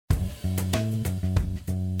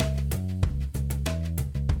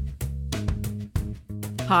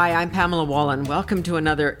Hi, I'm Pamela Wallen. Welcome to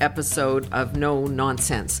another episode of No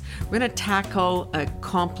Nonsense. We're going to tackle a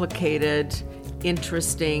complicated,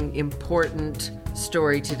 interesting, important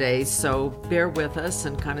story today, so bear with us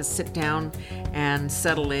and kind of sit down and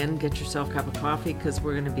settle in, get yourself a cup of coffee, because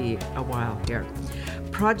we're going to be a while here.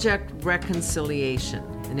 Project Reconciliation,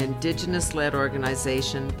 an Indigenous-led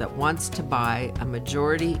organization that wants to buy a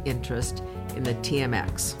majority interest in the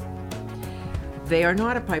TMX. They are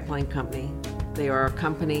not a pipeline company. They are a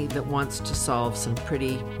company that wants to solve some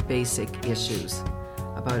pretty basic issues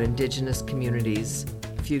about Indigenous communities,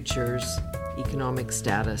 futures, economic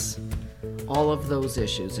status, all of those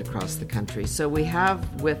issues across the country. So we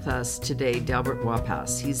have with us today Delbert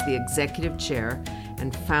Wapas. He's the executive chair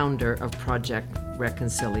and founder of Project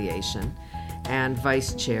Reconciliation and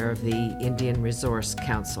vice chair of the Indian Resource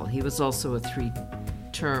Council. He was also a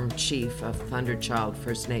three-term chief of Thunderchild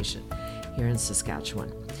First Nation here in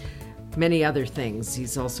Saskatchewan. Many other things.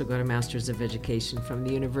 He's also got a Master's of Education from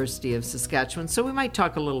the University of Saskatchewan. So we might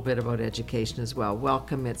talk a little bit about education as well.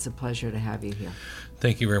 Welcome. It's a pleasure to have you here.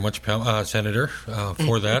 Thank you very much, Senator,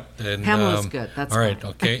 for that. And, Pamela's good. That's all right.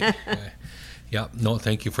 fine. Okay.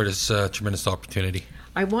 Thank you for this tremendous opportunity.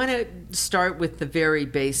 I want to start with the very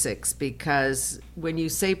basics, because when you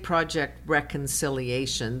say Project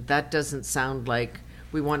Reconciliation, that doesn't sound like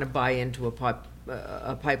we want to buy into a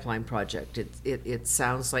pipeline project. It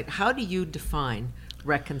sounds like, how do you define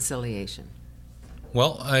reconciliation?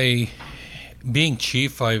 Well, being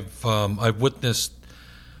chief, I've witnessed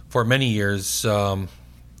for many years how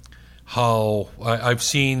I've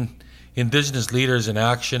seen Indigenous leaders in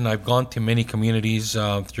action. I've gone to many communities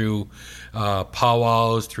through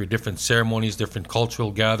powwows, through different ceremonies, different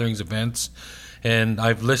cultural gatherings, events, and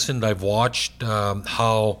I've listened, I've watched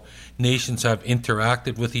how nations have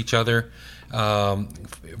interacted with each other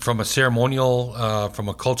from a ceremonial, from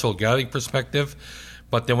a cultural gathering perspective.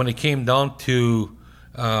 But then when it came down to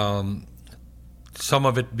some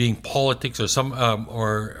of it being politics, or some,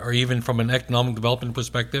 or even from an economic development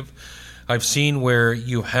perspective, I've seen where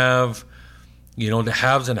you have, the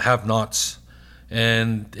haves and have-nots,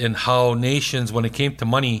 and how nations, when it came to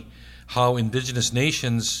money, how Indigenous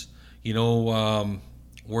nations,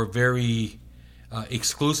 were very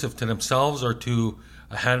exclusive to themselves or to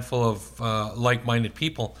a handful of like-minded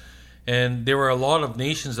people, and there were a lot of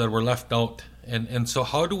nations that were left out. And so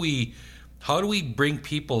how do we bring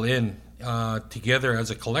people in together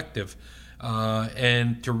as a collective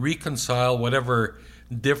and to reconcile whatever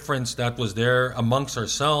difference that was there amongst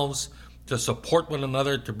ourselves, to support one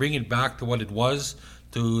another, to bring it back to what it was,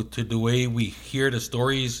 to the way we hear the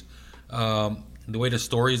stories, the way the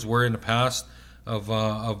stories were in the past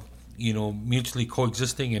of mutually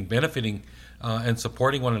coexisting and benefiting and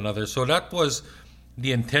supporting one another. So that was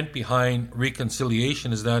the intent behind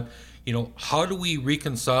reconciliation, is that, how do we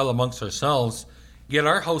reconcile amongst ourselves, get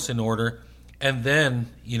our house in order, and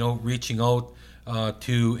then, reaching out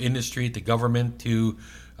to industry, to government, to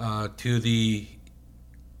the,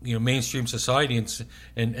 mainstream society,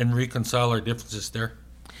 and reconcile our differences there.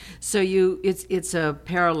 So it's a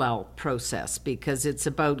parallel process, because it's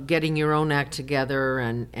about getting your own act together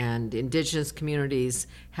and Indigenous communities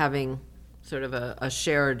having sort of a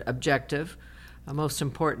shared objective, most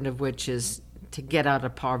important of which is to get out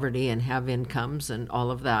of poverty and have incomes and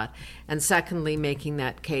all of that. And secondly, making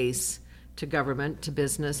that case to government, to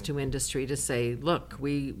business, to industry, to say, look,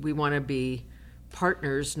 we want to be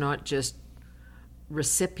partners, not just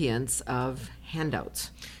recipients of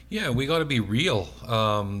handouts. Yeah, we got to be real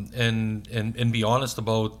and be honest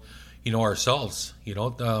about ourselves.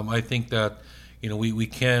 I think that we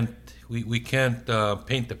can't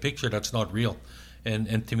paint the picture that's not real,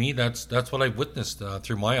 and to me that's what I've witnessed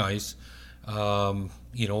through my eyes. And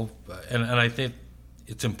I think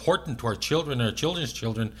it's important to our children and our children's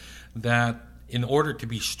children that in order to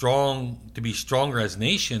be stronger as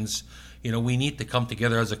nations, we need to come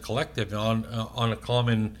together as a collective on a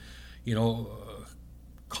common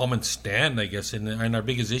stand, I guess. And our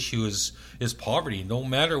biggest issue is poverty. No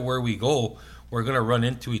matter where we go, we're going to run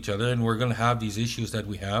into each other, and we're going to have these issues that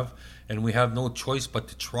we have, and we have no choice but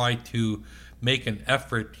to try to make an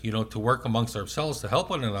effort, to work amongst ourselves to help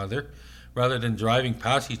one another, rather than driving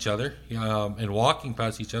past each other and walking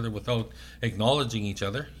past each other without acknowledging each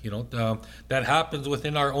other. That happens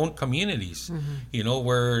within our own communities,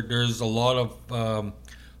 where there's a lot of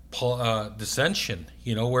dissension,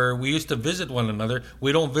 where we used to visit one another.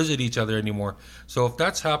 We don't visit each other anymore. So if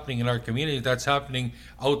that's happening in our community, that's happening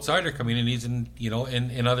outside our communities and,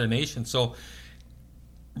 in other nations. So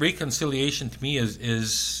reconciliation to me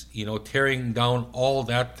is tearing down all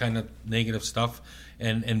that kind of negative stuff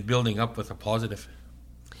and building up with a positive.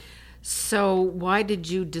 So, why did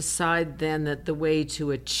you decide then that the way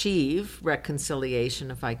to achieve reconciliation,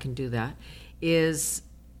 if I can do that, is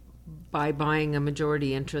by buying a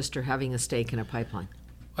majority interest or having a stake in a pipeline?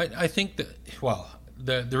 I think that, well,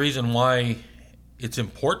 the reason why it's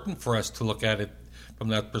important for us to look at it from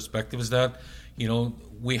that perspective is that,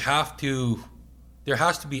 there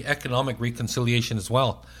has to be economic reconciliation as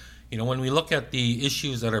well. When we look at the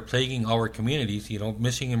issues that are plaguing our communities,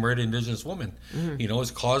 missing and murdered Indigenous women,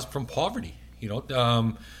 is caused from poverty.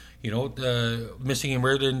 The missing and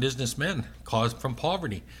murdered Indigenous men caused from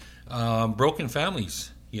poverty. Broken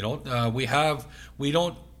families. We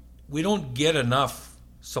don't get enough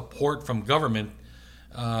support from government,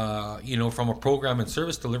 from a program and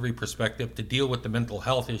service delivery perspective to deal with the mental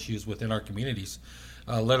health issues within our communities,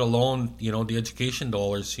 let alone, the education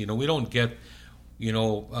dollars. We don't get,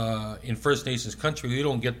 in First Nations country, we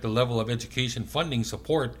don't get the level of education funding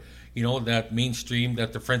support, that mainstream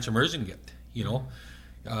that the French immersion get, we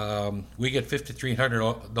get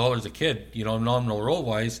 $5,300 a kid, nominal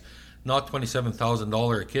roll-wise, not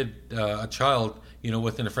 $27,000 a kid, a child,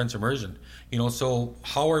 within a French immersion. So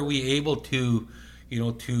how are we able to,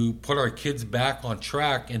 to put our kids back on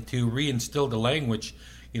track and to reinstill the language,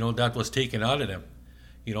 that was taken out of them,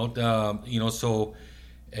 so,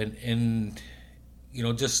 and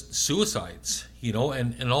just suicides,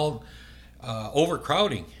 and all,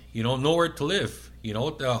 overcrowding, nowhere to live,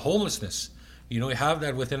 homelessness, we have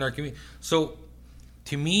that within our community. So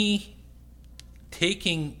to me,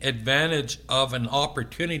 taking advantage of an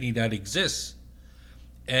opportunity that exists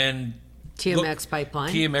and TMX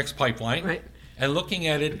pipeline, right, and looking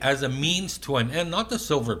at it as a means to an end, not the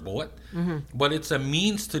silver bullet, but it's a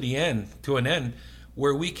means to an end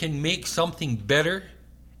where we can make something better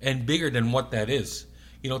and bigger than what that is.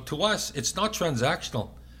 To us, it's not transactional.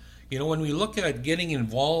 When we look at getting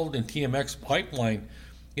involved in TMX pipeline,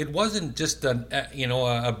 it wasn't just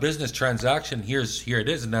a business transaction. Here it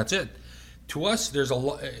is, and that's it. To us, there's a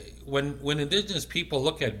lot. When Indigenous people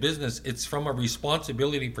look at business, it's from a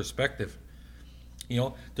responsibility perspective.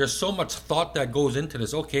 There's so much thought that goes into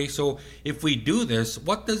this. Okay, so if we do this,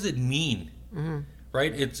 what does it mean?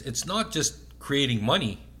 Right? It's not just creating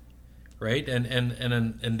money, right?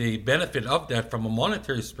 And the benefit of that from a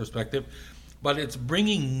monetary perspective, but it's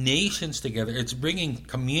bringing nations together. It's bringing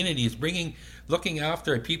communities, looking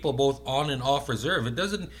after people both on and off reserve. It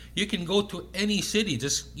doesn't. You can go to any city,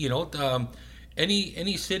 just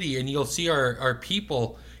any city, and you'll see our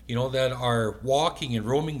people, that are walking and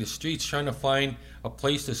roaming the streets trying to find a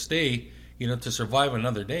place to stay, to survive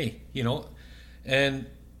another day, and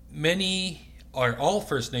many or all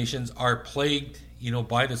First Nations are plagued,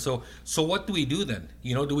 by this. So what do we do then?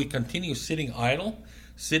 Do we continue sitting idle,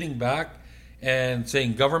 sitting back, and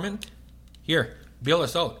saying, government, here, bail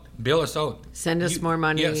us out. Send us more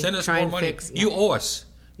money. Yeah, send us more money. You owe us,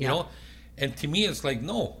 you know. And to me, it's like,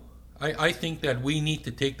 no. I think that we need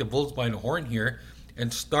to take the bulls by the horn here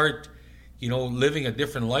and start, living a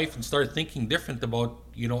different life and start thinking different about,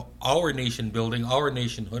 our nation building, our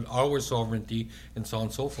nationhood, our sovereignty, and so on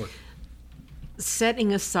and so forth.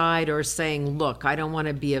 Setting aside or saying, look, I don't want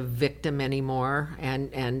to be a victim anymore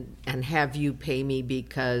and have you pay me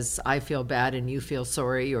because I feel bad and you feel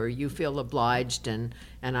sorry or you feel obliged and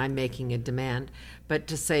I'm making a demand. But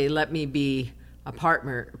to say, let me be a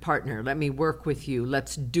partner, let me work with you,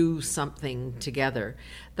 let's do something together.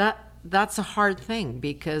 That's a hard thing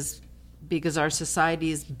because our society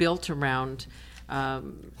is built around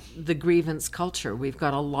the grievance culture. We've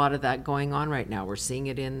got a lot of that going on right now. We're seeing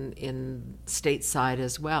it in stateside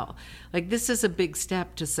as well. Like, this is a big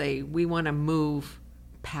step to say we want to move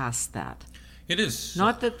past that. It is.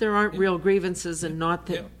 Not that there aren't real grievances and not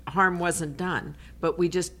that harm wasn't done, but we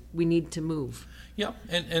need to move. Yeah,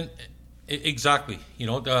 and exactly.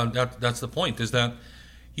 That's the point, is that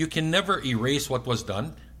you can never erase what was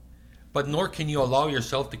done, but nor can you allow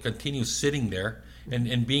yourself to continue sitting there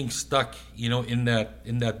and being stuck, in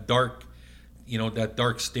that dark, that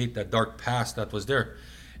dark state, that dark past that was there.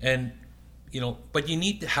 And, but you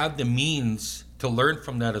need to have the means to learn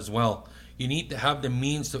from that as well. You need to have the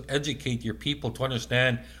means to educate your people to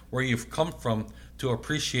understand where you've come from, to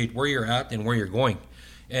appreciate where you're at and where you're going.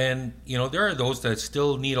 And, there are those that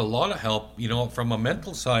still need a lot of help, from a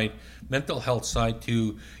mental health side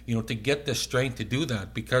to, to get the strength to do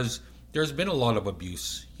that, because there's been a lot of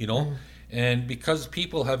abuse, And because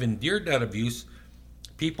people have endured that abuse,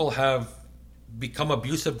 people have become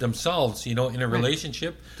abusive themselves, in a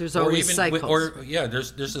relationship. There's always cycles.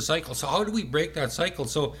 There's a cycle. So how do we break that cycle?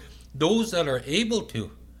 So those that are able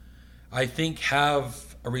to, I think,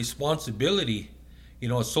 have a responsibility,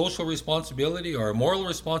 a social responsibility or a moral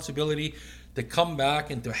responsibility to come back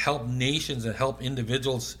and to help nations and help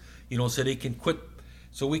individuals, so they can quit,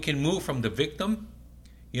 so we can move from the victim,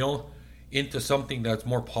 into something that's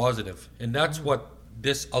more positive. And that's what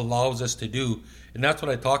this allows us to do. And that's what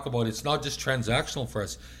I talk about. It's not just transactional for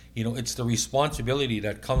us. It's the responsibility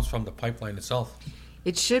that comes from the pipeline itself.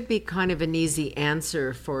 It should be kind of an easy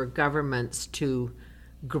answer for governments to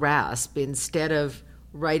grasp instead of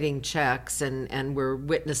writing checks, and we're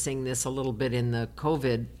witnessing this a little bit in the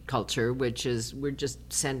COVID culture, which is we're just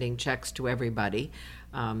sending checks to everybody.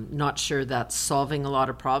 Not sure that's solving a lot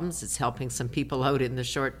of problems. It's helping some people out in the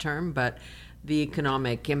short term, but the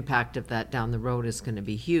economic impact of that down the road is going to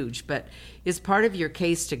be huge. But is part of your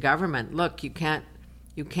case to government, look, you can't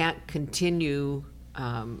continue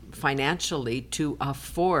financially to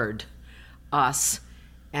afford us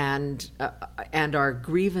and our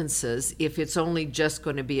grievances if it's only just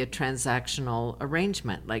going to be a transactional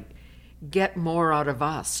arrangement. Like, get more out of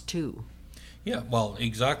us too. Yeah, well,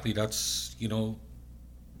 exactly. That's,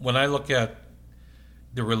 when I look at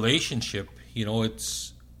the relationship,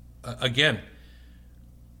 it's again,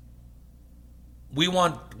 we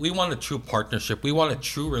want a true partnership. We want a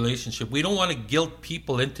true relationship. We don't want to guilt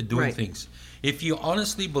people into doing things. If you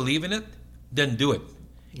honestly believe in it, then do it.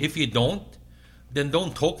 If you don't, then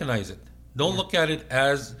don't tokenize it. Don't look at it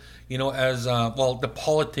as, the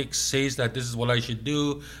politics says that this is what I should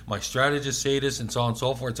do. My strategists say this and so on and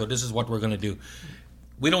so forth. So this is what we're going to do.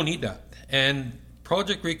 We don't need that. And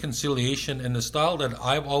Project Reconciliation and the style that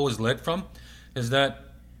I've always led from is that,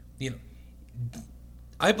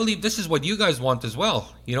 I believe this is what you guys want as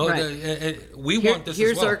well. We want this as well.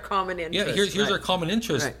 Here's our common interest. Yeah, here's our common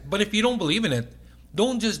interest. Right. But if you don't believe in it,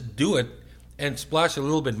 don't just do it and splash a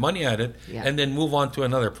little bit of money at it and then move on to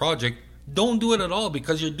another project. Don't do it at all,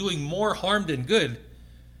 because you're doing more harm than good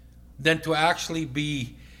than to actually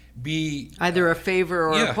be either a favor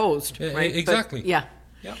or opposed. Right? Exactly. But, yeah.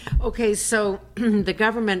 Okay, so the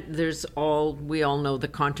government, we all know the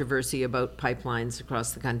controversy about pipelines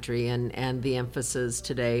across the country and the emphasis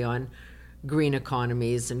today on green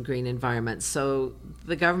economies and green environments. So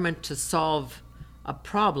the government, to solve a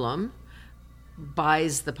problem,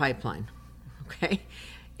 buys the pipeline. Okay?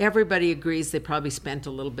 Everybody agrees they probably spent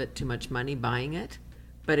a little bit too much money buying it,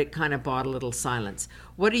 but it kind of bought a little silence.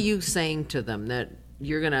 What are you saying to them? That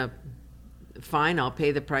you're going to, fine, I'll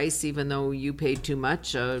pay the price even though you paid too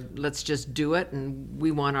much. Let's just do it, and we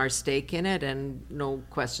want our stake in it, and no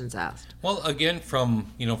questions asked. Well, again, from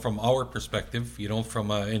our perspective,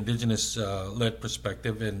 from an Indigenous led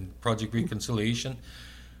perspective and Project Reconciliation,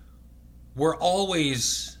 we're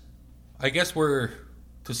always,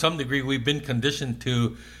 to some degree, we've been conditioned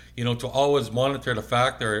to always monitor the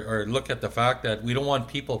fact or look at the fact that we don't want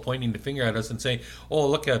people pointing the finger at us and saying, oh,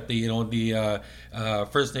 look at the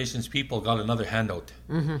First Nations people got another handout.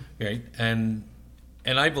 Mm-hmm. Right? And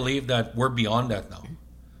I believe that we're beyond that now.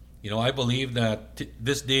 I believe that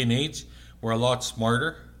this day and age, we're a lot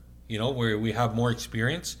smarter, where we have more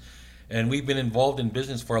experience, and we've been involved in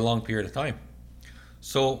business for a long period of time.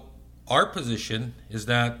 So our position is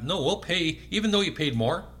that, no, we'll pay, even though you paid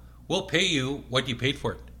more, we'll pay you what you paid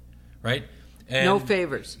for it. Right? And no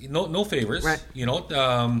favors. No favors. Right.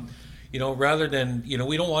 Rather than,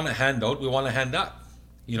 we don't want a handout, we want a hand up.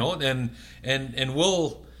 And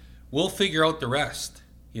we'll figure out the rest.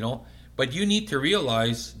 But you need to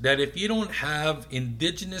realize that if you don't have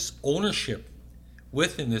Indigenous ownership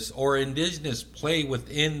within this, or Indigenous play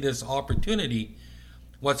within this opportunity,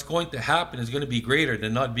 what's going to happen is going to be greater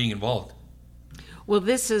than not being involved. Well,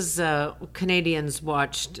 this is Canadians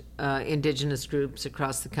watched Indigenous groups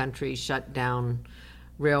across the country shut down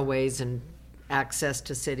railways and access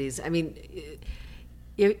to cities. I mean,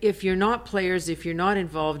 if you're not players, if you're not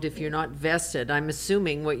involved, if you're not vested, I'm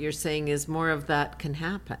assuming what you're saying is more of that can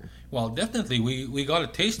happen. Well, definitely. We got a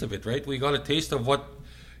taste of it, right? We got a taste of what,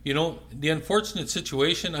 the unfortunate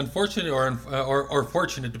situation, unfortunate or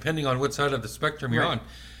fortunate, depending on what side of the spectrum you're on,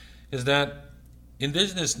 is that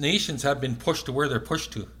Indigenous nations have been pushed to where they're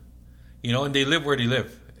pushed to, and they live where they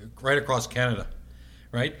live, right across Canada,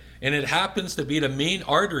 right? And it happens to be the main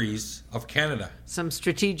arteries of Canada. Some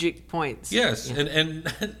strategic points. Yes, yeah. and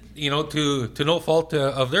to no fault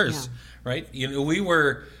of theirs, right?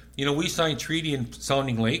 We signed treaty in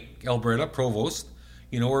Sounding Lake, Alberta, Provost,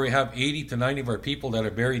 where we have 80 to 90 of our people that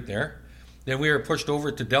are buried there. Then we were pushed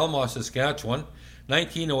over to Delmas, Saskatchewan.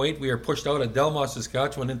 1908, we were pushed out of Delmas,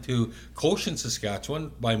 Saskatchewan into Cochin,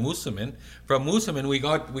 Saskatchewan by Moosomin. From Moosomin,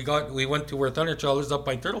 we went to where Thunderchild is up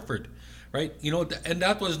by Turtleford, right? And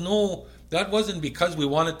that wasn't because we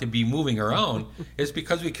wanted to be moving around. It's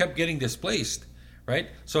because we kept getting displaced, right?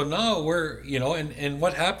 So now we're, and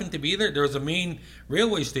what happened to be there? There was a main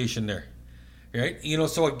railway station there, right?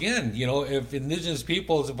 So again, if Indigenous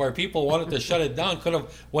peoples, if our people wanted to shut it down, could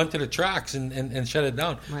have went to the tracks and shut it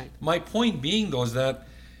down. Right. My point being, though, is that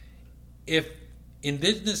if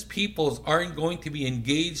Indigenous peoples aren't going to be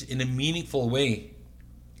engaged in a meaningful way,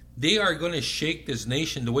 they are going to shake this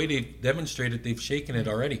nation the way they've demonstrated they've shaken it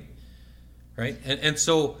already, right? And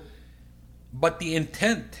so, but the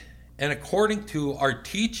intent, and according to our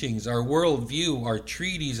teachings, our worldview, our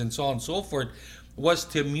treaties, and so on and so forth, was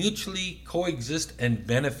to mutually coexist and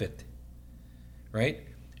benefit, right?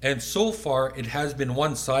 And so far, it has been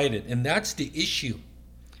one-sided, and that's the issue,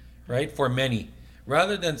 right, for many.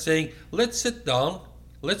 Rather than saying, let's sit down,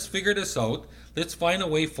 let's figure this out, let's find a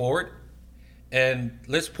way forward, and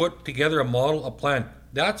let's put together a model, a plan.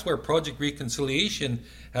 That's where Project Reconciliation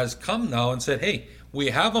has come now and said, hey,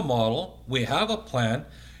 we have a model, we have a plan.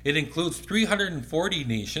 It includes 340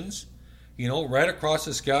 nations, right across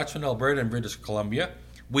Saskatchewan, Alberta, and British Columbia.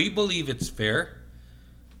 We believe it's fair.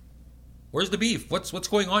 Where's the beef? What's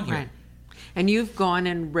going on here? Right. And you've gone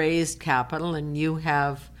and raised capital, and you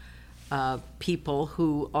have people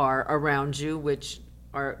who are around you,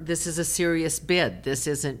 this is a serious bid. This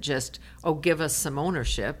isn't just, give us some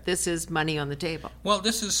ownership. This is money on the table. Well,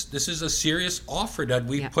 this is a serious offer that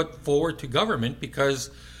we put forward to government because,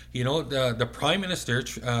 the Prime Minister,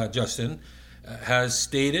 Justin, has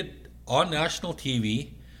stated on national TV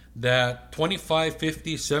that 25,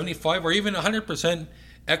 50, 75, or even 100%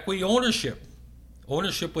 equity ownership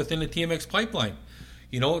within the TMX pipeline.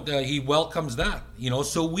 He welcomes that.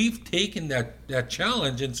 So we've taken that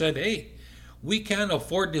challenge and said, hey, we can't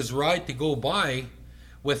afford this ride to go by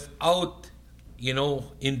without,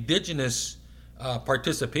 Indigenous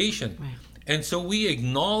participation. Right. And so we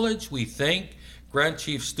thank Grand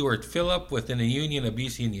Chief Stuart Phillip within the Union of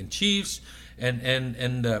BC Indian Chiefs and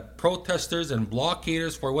the protesters and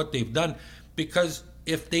blockaders for what they've done. Because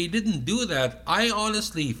if they didn't do that, I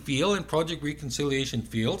honestly feel, and Project Reconciliation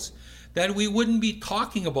feels, that we wouldn't be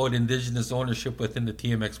talking about Indigenous ownership within the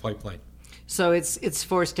TMX pipeline. So it's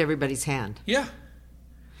forced everybody's hand. Yeah.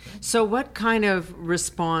 So what kind of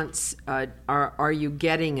response are you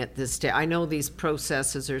getting at this stage? I know these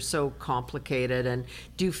processes are so complicated, and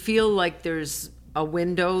do you feel like there's a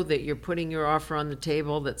window that you're putting your offer on the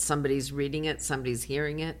table, that somebody's reading it, somebody's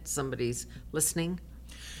hearing it, somebody's listening?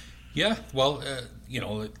 Yeah. Well,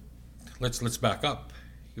 let's back up.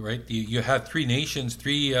 Right, you had three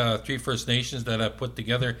First Nations that have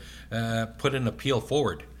put an appeal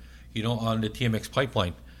forward, on the TMX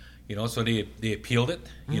pipeline, so they appealed it,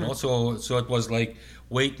 so it was like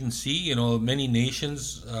wait and see, many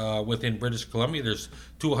nations within British Columbia. There's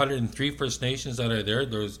 203 First Nations that are there.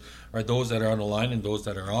 Those that are on the line and those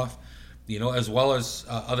that are off, as well as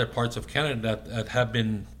other parts of Canada that have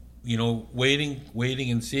been, waiting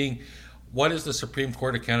and seeing what is the Supreme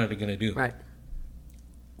Court of Canada going to do. Right.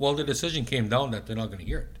 Well, the decision came down that they're not going to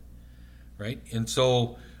hear it, right? And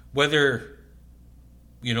so whether,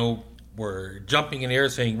 we're jumping in the air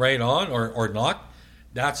saying right on or not,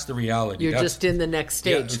 that's the reality. You're just in the next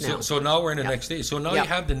stage now. So now we're in the next stage. So now you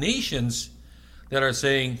have the nations that are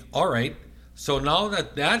saying, all right, so now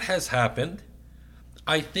that has happened,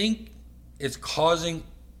 I think it's causing,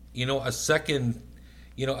 a second,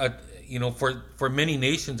 for many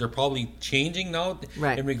nations, they're probably changing now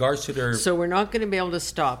in regards to their... So we're not going to be able to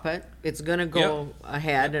stop it. It's going to go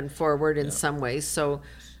ahead and forward in some ways. So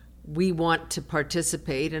we want to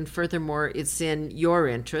participate. And furthermore, it's in your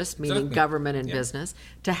interest, meaning government and business,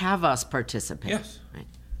 to have us participate. Yes. Right.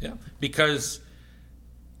 Yeah. Because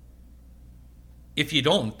if you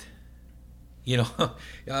don't,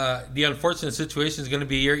 the unfortunate situation is going to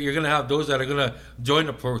be you're going to have those that are going to join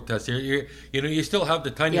the protest. You still have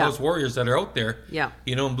the tiny house warriors that are out there,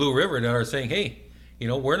 in Blue River that are saying, hey,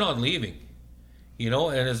 we're not leaving,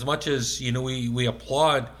 and as much as we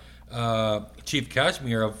applaud Chief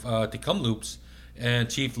Kashmir of Tecumloops and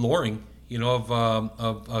Chief Loring,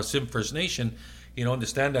 of Sim First Nation, the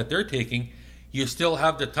stand that they're taking, you still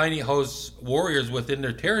have the tiny house warriors within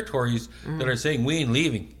their territories that are saying we ain't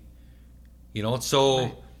leaving.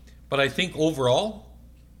 But I think overall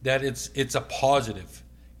that it's a positive,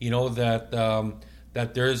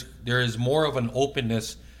 that there is more of an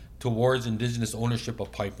openness towards Indigenous ownership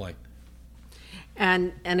of pipeline.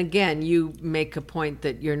 And again, you make a point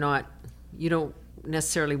that you don't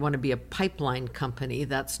necessarily want to be a pipeline company.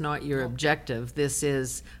 That's not your objective. This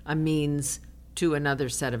is a means to another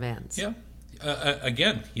set of ends. Yeah.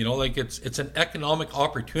 Again, like it's an economic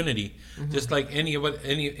opportunity, just like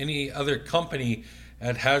any other company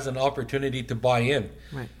that has an opportunity to buy in.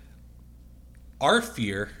 Right. Our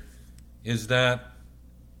fear is that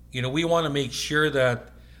we want to make sure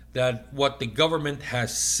that what the government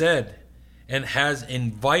has said and has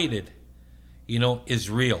invited, is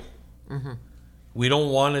real. Mm-hmm. We don't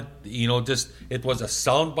want it, just it was a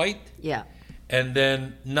soundbite. Yeah. And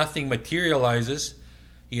then nothing materializes,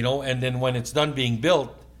 and then when it's done being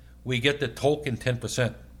built, we get the token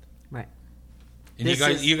 10%. Right. And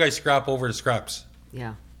you guys scrap over the scraps.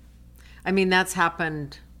 Yeah. I mean, that's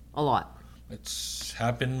happened a lot. It's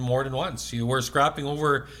happened more than once. We're scrapping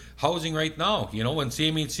over housing right now. When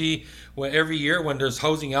CMHC, every year when there's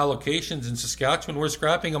housing allocations in Saskatchewan, we're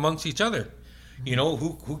scrapping amongst each other.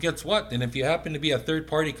 Who gets what. And if you happen to be a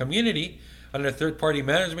third-party community under third-party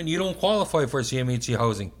management, you don't qualify for CMHC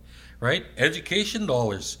housing, right? Education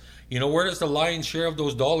dollars. Where does the lion's share of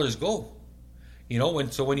those dollars go?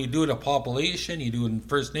 When you do the population, you do it in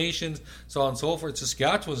First Nations, so on and so forth.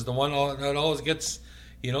 Saskatchewan's the one that always gets,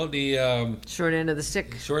 the short end of the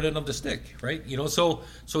stick. Short end of the stick, right? So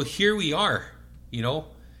here we are,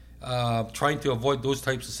 trying to avoid those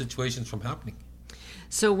types of situations from happening.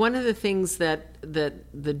 So one of the things that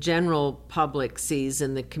the general public sees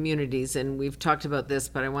in the communities, and we've talked about this,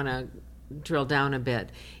 but I want to drill down a bit,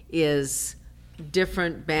 is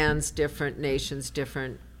different bands, different nations,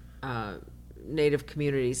 different Native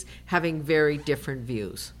communities having very different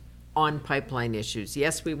views on pipeline issues.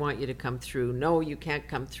 Yes, we want you to come through. No, you can't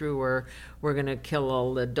come through, or we're going to kill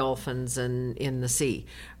all the dolphins in the sea,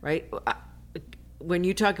 right? When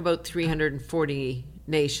you talk about 340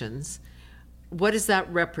 nations, what does that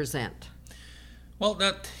represent? Well,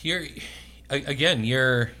 it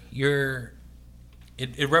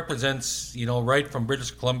represents, right from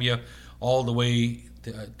British Columbia all the way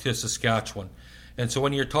to Saskatchewan. And so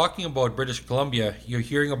when you're talking about British Columbia, you're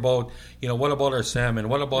hearing about, what about our salmon?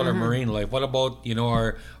 What about our marine life? What about,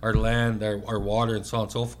 our land, our water, and so on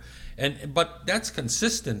and so forth? But that's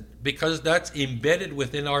consistent because that's embedded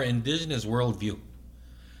within our Indigenous worldview.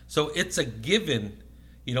 So it's a given,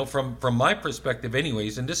 from my perspective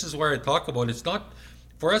anyways, and this is where I talk about it's not,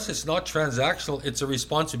 for us, it's not transactional, it's a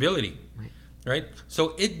responsibility, right?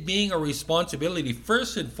 So it being a responsibility,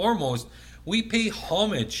 first and foremost, we pay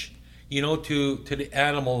homage to the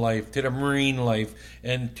animal life, to the marine life,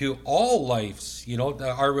 and to all lives,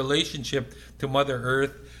 our relationship to Mother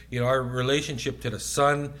Earth, our relationship to the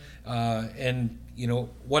sun, and,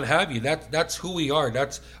 what have you. That's who we are.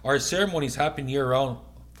 That's our ceremonies happen year round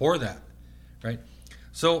for that, right?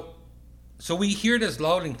 So we hear this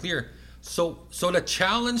loud and clear. So the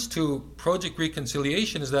challenge to Project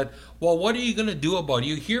Reconciliation is that, well, what are you going to do about it?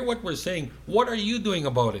 You hear what we're saying. What are you doing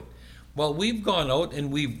about it? Well, we've gone out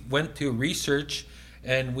and we've went to research,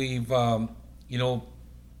 and we've,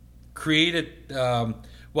 created,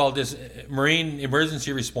 this marine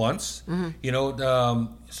emergency response.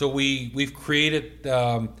 So we've created,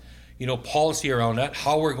 policy around that,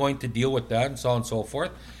 how we're going to deal with that, and so on and so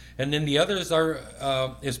forth. And then the others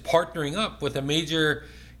is partnering up with a major,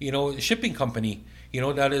 shipping company,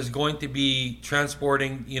 that is going to be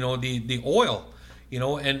transporting, the oil,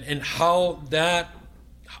 and how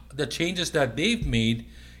the changes that they've made,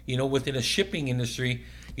 within a shipping industry,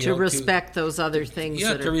 to respect those other things.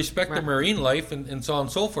 Yeah, to respect the marine life and so on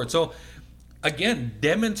and so forth. So, again,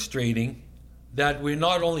 demonstrating that we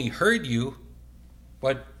not only heard you,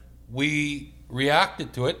 but we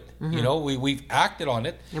reacted to it. We've acted on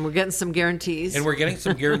it. And we're getting some guarantees.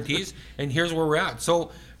 And here's where we're at.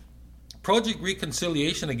 So, Project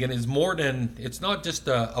Reconciliation, again, is more than, it's not just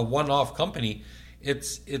a one-off company.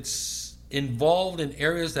 It's involved in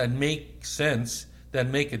areas that make sense, that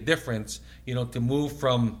make a difference, to move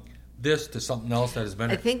from this to something else that is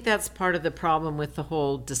better. I think that's part of the problem with the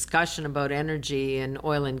whole discussion about energy and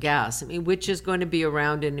oil and gas. I mean, which is going to be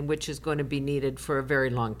around and which is going to be needed for a very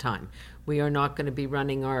long time. We are not going to be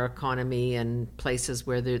running our economy in places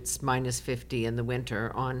where it's minus 50 in the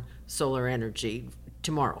winter on solar energy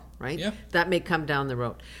tomorrow, right? Yeah. That may come down the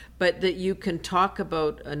road. But that you can talk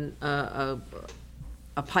about a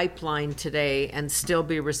pipeline today and still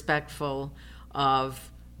be respectful of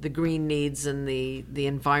the green needs and the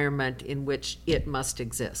environment in which it must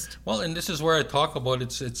exist. Well, and this is where I talk about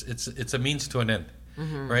it's a means to an end,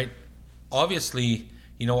 right? Obviously,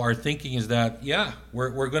 our thinking is that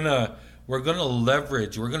we're gonna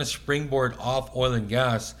leverage, we're gonna springboard off oil and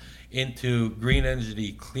gas into green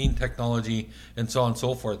energy, clean technology, and so on and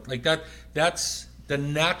so forth. Like that's the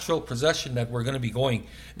natural procession that we're going to be going.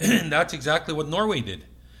 And that's exactly what Norway did,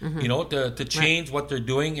 to change what they're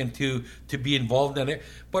doing and to be involved in it.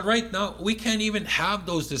 But right now, we can't even have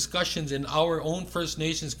those discussions in our own First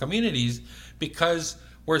Nations communities because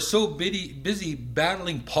we're so busy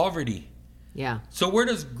battling poverty, Yeah. So where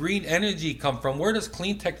does green energy come from? Where does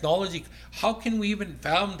clean technology? How can we even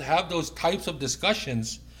have those types of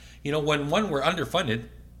discussions? When one, we're underfunded,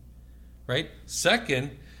 right?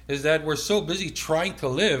 Second is that we're so busy trying to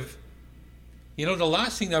live. The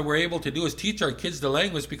last thing that we're able to do is teach our kids the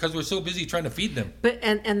language because we're so busy trying to feed them. But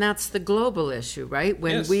and that's the global issue, right?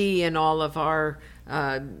 When Yes. we, in all of our,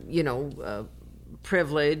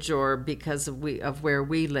 privilege, or because of where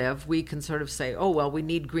we live, we can sort of say, oh, well, we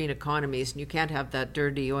need green economies and you can't have that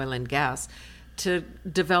dirty oil and gas, to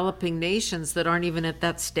developing nations that aren't even at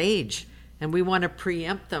that stage. And we want to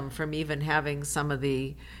preempt them from even having some of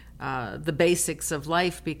the basics of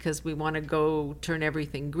life because we want to go turn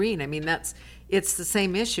everything green. I mean, it's the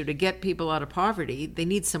same issue. To get people out of poverty, they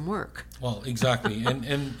need some work. Well, exactly.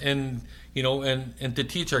 and to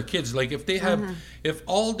teach our kids, like if they have, if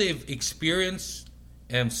all they've experienced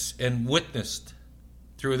and witnessed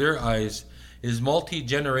through their eyes is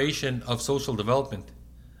multi-generation of social development,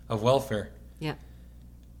 of welfare, Yeah.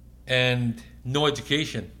 and no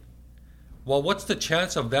education, well, what's the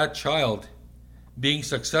chance of that child being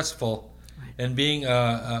successful and being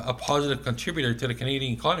a positive contributor to the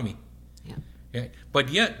Canadian economy? Yeah. Okay? But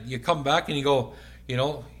yet you come back and you go,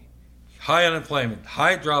 high unemployment,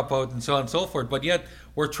 high dropout, and so on and so forth. But yet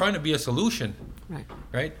we're trying to be a solution,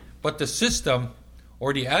 right? But the system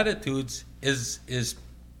or the attitudes is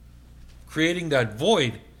creating that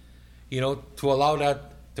void, to allow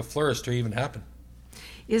that to flourish to even happen.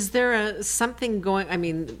 Is there something going, I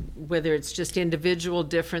mean, whether it's just individual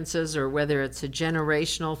differences or whether it's a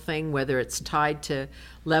generational thing, whether it's tied to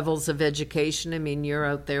levels of education? I mean, you're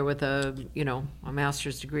out there with a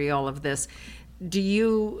master's degree, all of this.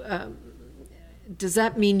 Does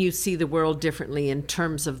that mean you see the world differently in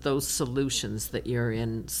terms of those solutions that you're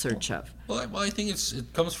in search of? Well, I think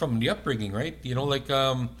it comes from the upbringing, right?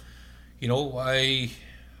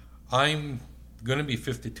 I'm going to be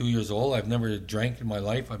 52 years old. I've never drank in my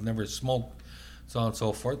life. I've never smoked, so on and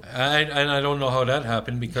so forth. And I don't know how that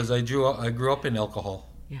happened because I grew up in alcohol.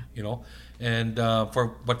 Yeah. And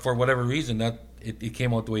for whatever reason that it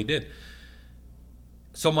came out the way it did.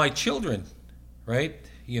 So my children, right?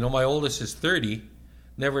 My oldest is 30,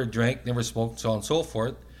 never drank, never smoked, so on and so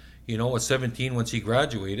forth. Was 17 when she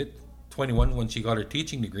graduated, 21 when she got her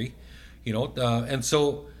teaching degree. And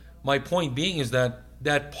so my point being is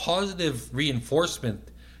that positive reinforcement,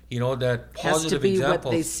 that positive has to be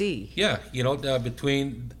example, what they see. Yeah,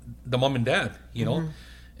 between the mom and dad,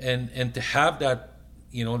 and to have that,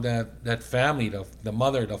 that family, the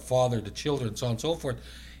mother, the father, the children, so on and so forth.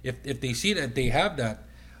 If they see that they have that,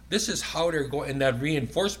 this is how they're going, and that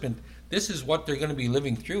reinforcement, this is what they're going to be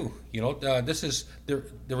living through. This is the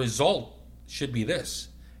result should be this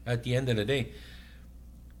at the end of the day.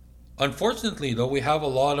 Unfortunately, though, we have a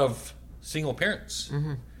lot of single parents,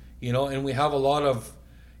 and we have a lot of,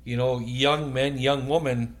 young men, young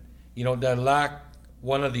women, that lack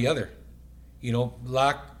one or the other,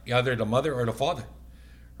 lack either the mother or the father,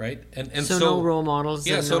 right? And so no role models.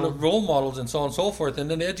 Yeah, so the role models and so on and so forth.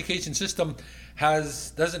 And then the education system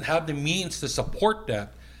doesn't have the means to support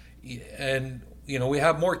that. And, we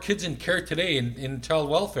have more kids in care today in child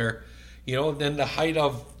welfare, than the height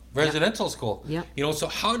of residential school. Yeah. So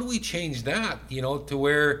how do we change that, to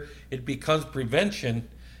where it becomes prevention,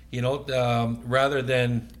 rather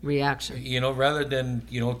than reaction, rather than,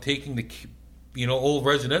 taking the, old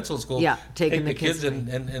residential school, taking the kids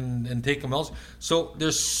and take them else. So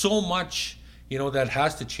there's so much, that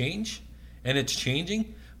has to change, and it's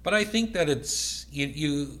changing. But I think that it's,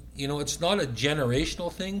 it's not a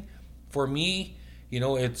generational thing. For me,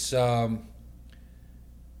 it's that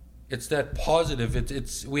positive.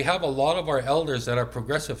 It's we have a lot of our elders that are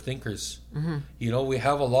progressive thinkers. We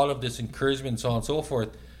have a lot of this encouragement, so on and so forth.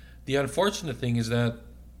 The unfortunate thing is that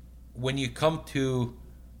when you come to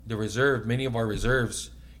the reserve, many of our reserves,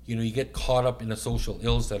 you get caught up in the social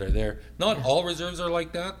ills that are there. Not all reserves are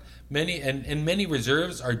like that. Many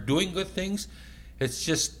reserves are doing good things. It's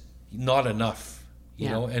just not enough,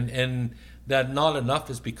 and that not enough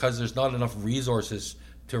is because there's not enough resources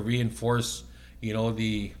to reinforce, there's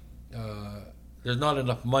not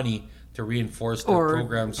enough money to reinforce the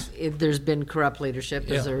programs. If there's been corrupt leadership,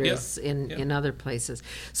 as there is in other places.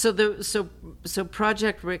 So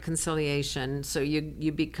Project Reconciliation. So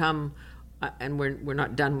you become, and we're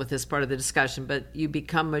not done with this part of the discussion, but you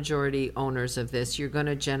become majority owners of this. You're going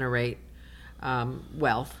to generate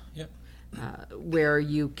wealth, where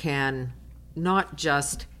you can not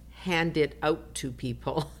just hand it out to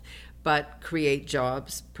people, but create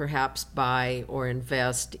jobs, perhaps buy or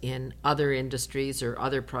invest in other industries or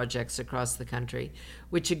other projects across the country,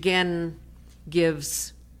 which again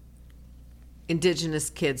gives Indigenous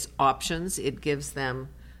kids options. It gives them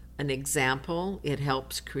an example. It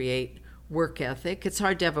helps create work ethic. It's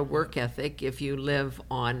hard to have a work ethic if you live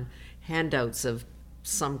on handouts of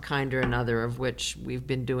some kind or another, of which we've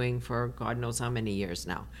been doing for God knows how many years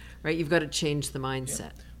now, right? You've got to change the mindset.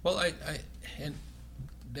 Yeah. Well,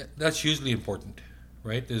 that's usually important,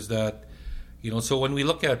 right? Is that, so when we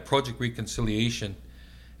look at Project Reconciliation,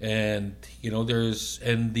 and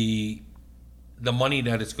the money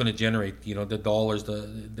that it's going to generate, the dollars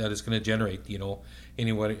that it's going to generate,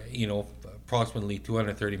 anyway, approximately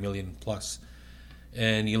 230 million plus.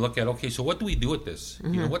 And you look at, okay, so what do we do with this?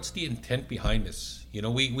 Mm-hmm. What's the intent behind this?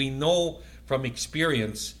 We know from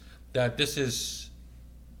experience that this is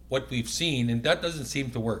what we've seen, and that doesn't seem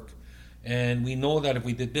to work. And we know that if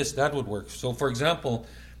we did this, that would work. So, for example,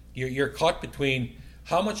 you're caught between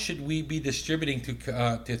how much should we be distributing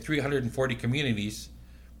to 340 communities,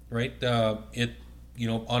 right?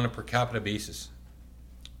 On a per capita basis.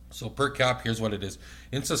 So per cap, here's what it is.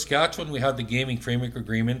 In Saskatchewan, we have the Gaming Framework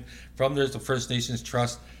Agreement. From there's the First Nations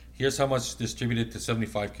Trust. Here's how much distributed to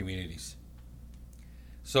 75 communities.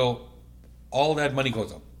 So all that money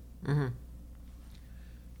goes up. Mm-hmm.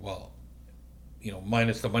 Well,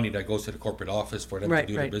 minus the money that goes to the corporate office for them to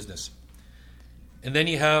do their business. And then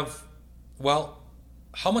you have,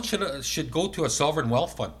 how much should go to a sovereign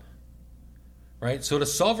wealth fund? Right? So the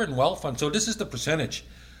sovereign wealth fund, so this is the percentage.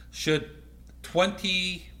 Should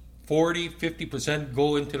 20, 40, 50%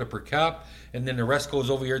 go into the per cap, and then the rest goes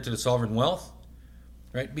over here to the sovereign wealth?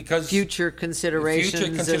 Right? Because future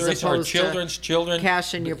considerations as opposed our children's to children.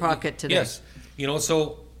 Cash in your pocket today. Yes.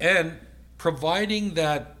 And providing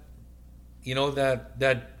that,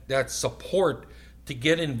 that support to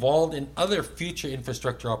get involved in other future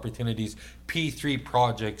infrastructure opportunities, P3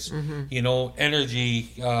 projects, mm-hmm. Energy,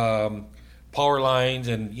 power lines,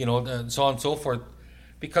 and and so on and so forth,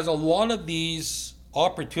 because a lot of these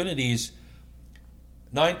opportunities,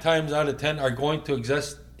 9 times out of 10, are going to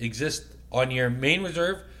exist on your main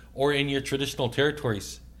reserve or in your traditional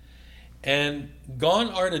territories. And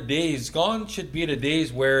gone should be the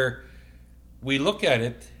days where we look at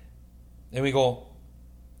it and we go,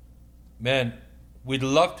 man, we'd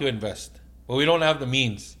love to invest, but we don't have the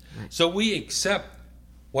means. Right. So we accept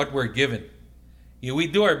what we're given. We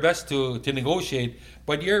do our best to negotiate,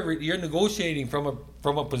 but you're negotiating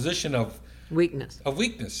from a position of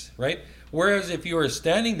weakness, right? Whereas if you are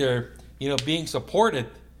standing there, being supported,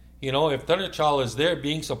 if Thunderchild is there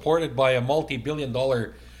being supported by a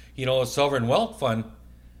multi-billion-dollar, sovereign wealth fund,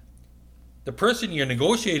 the person you're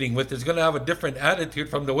negotiating with is going to have a different attitude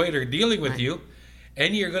from the way they're dealing with you,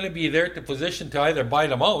 and you're going to be there to position to either buy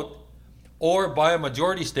them out or buy a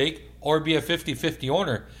majority stake or be a 50-50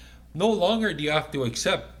 owner. No longer do you have to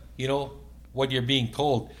accept, what you're being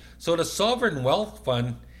told. So the sovereign wealth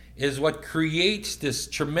fund is what creates this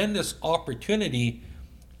tremendous opportunity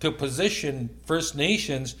to position First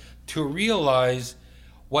Nations to realize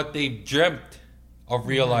what they've dreamt of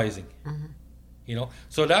realizing. Mm-hmm.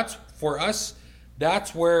 So that's, for us,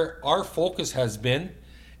 that's where our focus has been.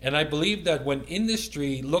 And I believe that when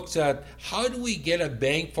industry looks at how do we get a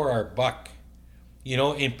bang for our buck,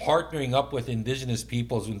 in partnering up with Indigenous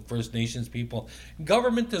peoples and First Nations people,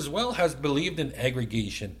 government as well has believed in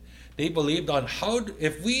aggregation. They believed on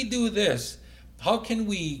if we do this, how can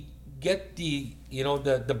we get the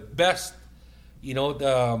best,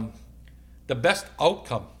 the best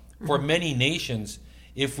outcome for mm-hmm. many nations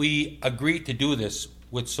if we agree to do this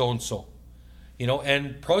with so-and-so.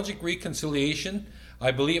 And Project Reconciliation,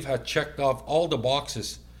 I believe, has checked off all the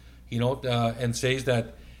boxes, and says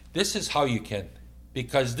that this is how you can.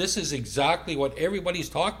 Because this is exactly what everybody's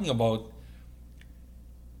talking about,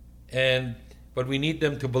 but we need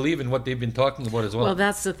them to believe in what they've been talking about as well. Well,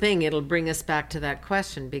 that's the thing. It'll bring us back to that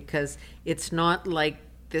question, because it's not like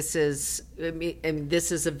this is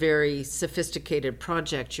a very sophisticated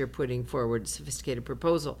project you're putting forward, sophisticated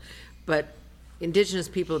proposal. But Indigenous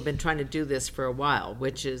people have been trying to do this for a while,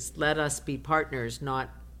 which is let us be partners, not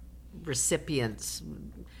recipients,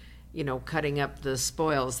 cutting up the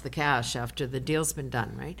spoils, the cash after the deal's been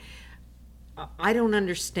done, right? I don't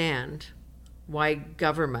understand why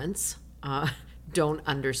governments don't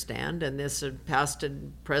understand, and this past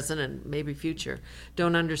and present and maybe future,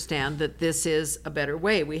 don't understand that this is a better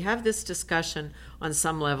way. We have this discussion on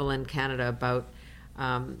some level in Canada about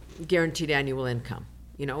guaranteed annual income.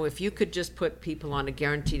 If you could just put people on a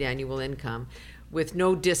guaranteed annual income with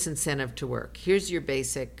no disincentive to work. Here's your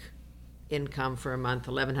basic income for a month,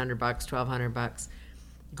 $1,100, $1,200.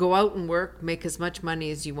 go out and work, make as much money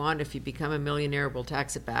as you want. If you become a millionaire, we'll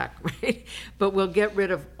tax it back, right? But we'll get rid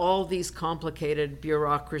of all these complicated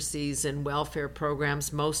bureaucracies and welfare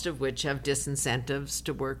programs, most of which have disincentives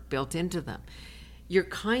to work built into them. You're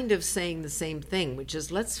kind of saying the same thing, which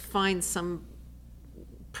is let's find some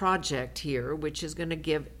project here which is going to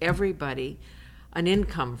give everybody an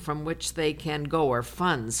income from which they can go, or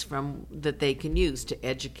funds from that they can use to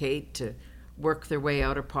educate, to work their way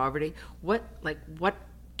out of poverty. What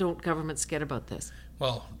don't governments get about this?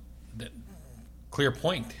 Well, clear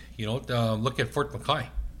point. Look at Fort McKay.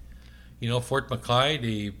 Fort McKay,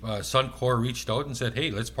 the Suncor reached out and said,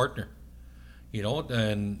 "Hey, let's partner."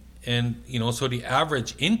 So the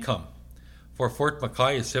average income for Fort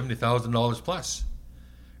McKay is $70,000 plus,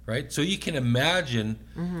 right? So you can imagine,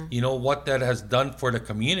 what that has done for the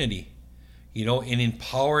community, in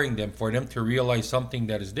empowering them, for them to realize something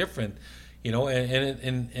that is different.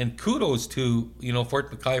 And kudos to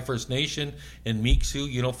Fort McKay First Nation and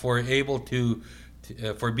Mi'kmaq,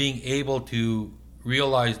 for being able to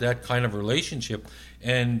realize that kind of relationship,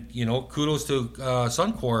 and kudos to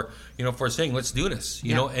Suncor, for saying let's do this,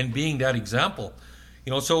 and being that example,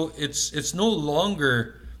 So it's no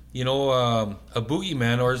longer a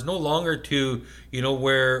boogeyman, or it's no longer to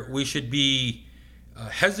where we should be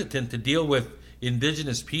hesitant to deal with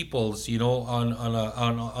Indigenous peoples,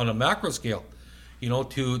 on a macro scale,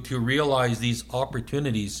 to realize these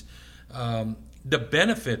opportunities. The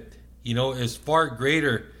benefit, is far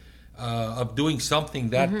greater of doing something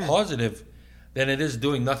that positive than it is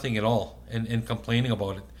doing nothing at all and complaining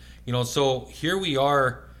about it. So here we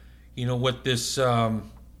are, with this,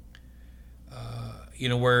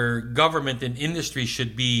 where government and industry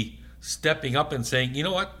should be stepping up and saying, you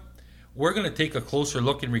know what, we're going to take a closer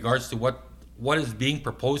look in regards to what is being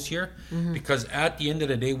proposed here, because at the end of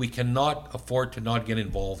the day, we cannot afford to not get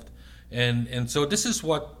involved. And so this is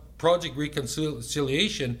what Project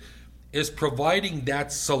Reconciliation is providing,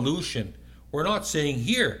 that solution. We're not saying,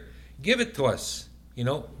 here, give it to us.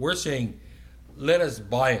 We're saying, let us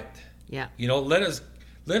buy it. Yeah.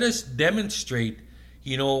 Let us demonstrate,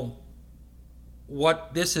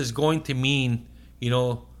 what this is going to mean,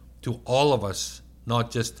 to all of us,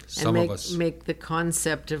 not just some of us. Make the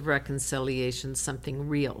concept of reconciliation something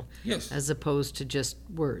real, yes, as opposed to just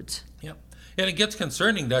words. Yeah, and it gets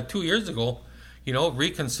concerning that 2 years ago,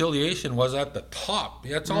 reconciliation was at the top.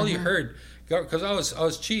 That's all you heard, because I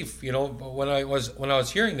was chief, when I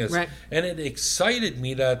was hearing this, right. And it excited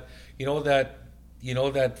me that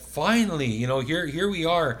that finally, here we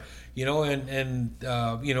are, we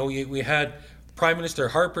had Prime Minister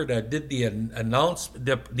Harper that did the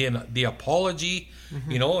the apology,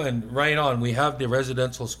 and right on, we have the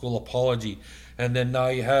residential school apology, and then now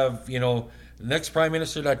you have, the next Prime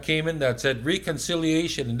Minister that came in that said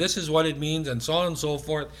reconciliation, and this is what it means, and so on and so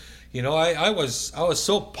forth. I was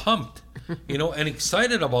so pumped, and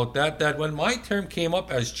excited about that when my term came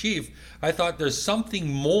up as chief, I thought there's something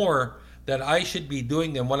more that I should be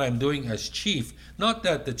doing than what I'm doing as chief. Not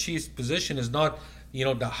that the chief's position is not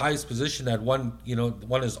the highest position that one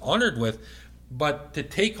is honored with, but to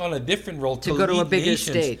take on a different role, to go to a bigger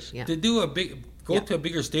nations, stage, to do to a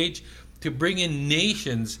bigger stage, to bring in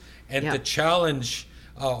nations and to challenge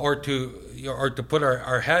or to put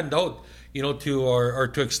our hand out,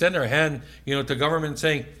 to extend our hand, to government,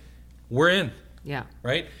 saying we're in,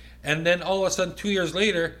 right, and then all of a sudden 2 years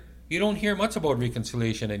later, you don't hear much about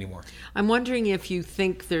reconciliation anymore. I'm wondering if you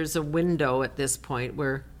think there's a window at this point.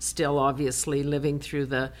 We're still obviously living through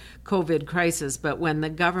the COVID crisis, but when the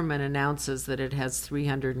government announces that it has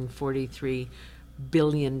 $343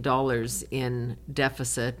 billion in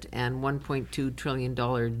deficit and $1.2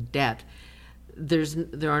 trillion debt,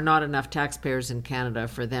 there are not enough taxpayers in Canada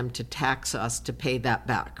for them to tax us to pay that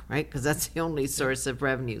back, right? Because that's the only source of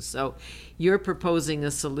revenue. So you're proposing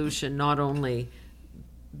a solution not only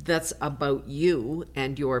that's about you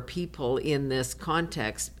and your people in this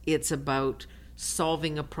context, it's about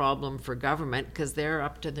solving a problem for government because they're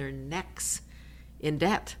up to their necks in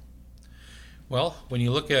debt. Well, when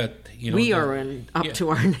you look at we are up to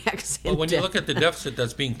our necks in debt. Well, when you look at the deficit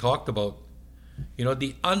that's being talked about,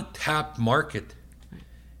 the untapped market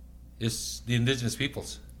is the Indigenous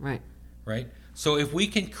peoples. Right. Right. So if we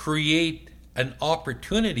can create an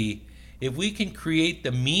opportunity, if we can create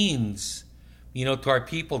the means, to our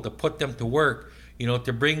people, to put them to work,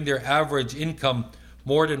 to bring their average income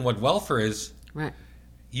more than what welfare is. Right.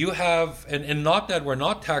 You have, and not that we're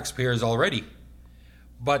not taxpayers already,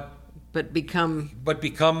 but but become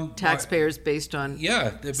taxpayers based on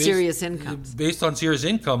serious incomes. Based on serious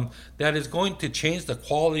income, that is going to change the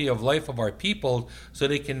quality of life of our people, so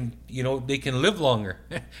they can live longer,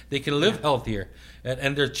 they can live healthier,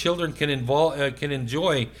 and their children can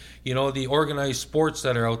enjoy the organized sports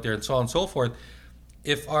that are out there and so on and so forth.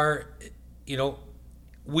 If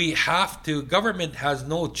government has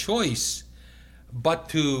no choice but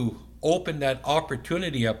to open that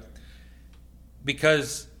opportunity up,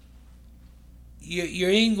 because you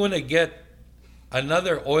ain't going to get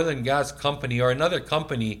another oil and gas company or another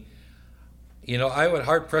company.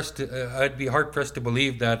 I'd be hard pressed to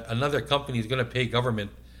believe that another company is going to pay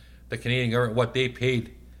the Canadian government, what they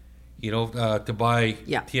paid, to buy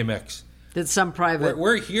TMX. That some private.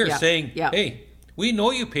 We're here saying, hey, we know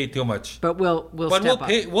you paid too much, but we'll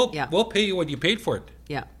pay. We'll pay you what you paid for it.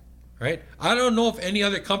 Yeah. Right. I don't know if any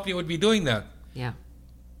other company would be doing that. Yeah.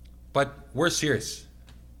 But we're serious.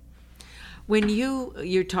 When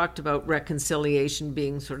you talked about reconciliation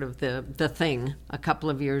being sort of the thing a couple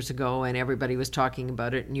of years ago, and everybody was talking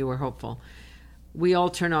about it, and you were hopeful. We all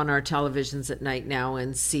turn on our televisions at night now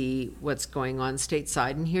and see what's going on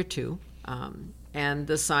stateside and here too. And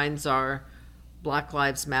the signs are Black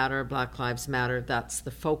Lives Matter, Black Lives Matter. That's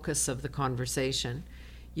the focus of the conversation.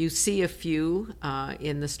 You see a few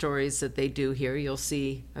in the stories that they do here. You'll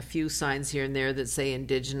see a few signs here and there that say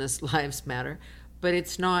Indigenous Lives Matter, but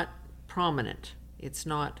it's not prominent. It's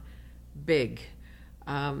not big.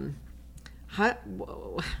 How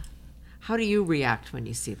do you react when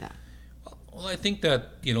you see that? Well, I think that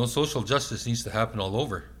social justice needs to happen all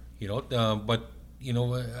over. But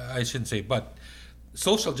I shouldn't say but.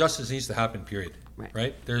 Social justice needs to happen. Period.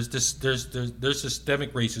 Right? There's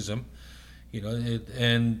systemic racism.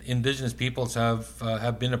 And Indigenous peoples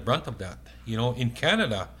have been a brunt of that. In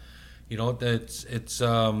Canada, it's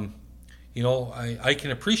I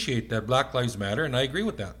can appreciate that Black Lives Matter, and I agree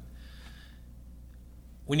with that.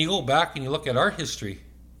 When you go back and you look at our history,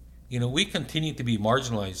 we continue to be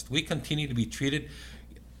marginalized. We continue to be treated.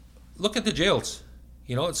 Look at the jails.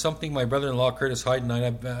 It's something my brother-in-law Curtis Hyde and I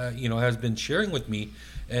has been sharing with me,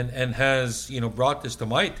 and has brought this to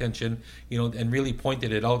my attention, and really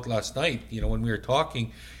pointed it out last night. When we were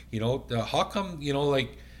talking, how come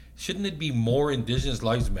shouldn't it be more Indigenous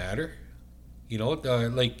Lives Matter?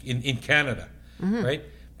 Like in Canada, right?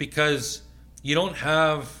 Because you don't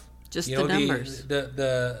have just the numbers.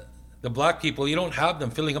 The black people, you don't have them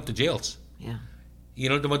filling up the jails. Yeah.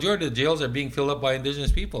 The majority of the jails are being filled up by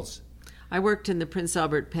Indigenous peoples. I worked in the Prince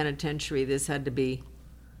Albert Penitentiary. This had to be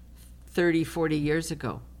 30, 40 years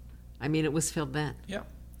ago. I mean, it was filled then. Yeah.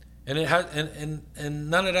 And it has, and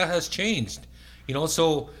none of that has changed.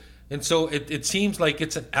 So it seems like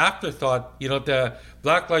it's an afterthought, the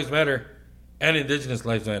Black Lives Matter and Indigenous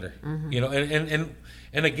Lives Matter. Mm-hmm.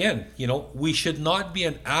 And again, we should not be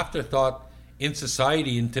an afterthought in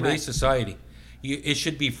society, in today's society. It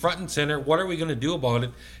should be front and center. What are we going to do about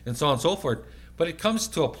it? And so on and so forth. But it comes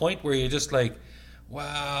to a point where you're just like,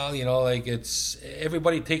 well, it's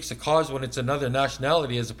everybody takes the cause when it's another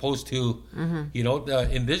nationality as opposed to,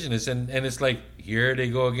 Indigenous. And it's like, here they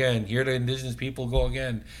go again. Here the Indigenous people go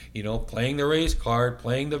again, playing the race card,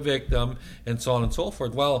 playing the victim, and so on and so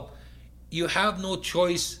forth. Well, you have no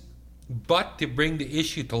choice but to bring the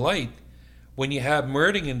issue to light when you have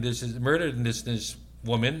murdered Indigenous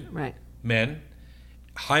women, men,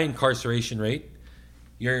 high incarceration rate.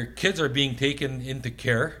 Your kids are being taken into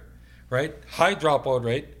care, right? High dropout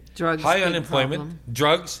rate, drugs, high unemployment, problem.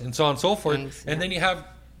 Drugs, and so on and so forth. Thanks, and then you have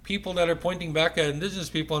people that are pointing back at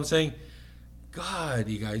Indigenous people and saying, God,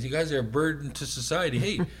 you guys are a burden to society.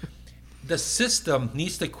 Hey, the system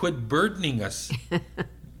needs to quit burdening us,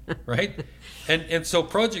 right? And so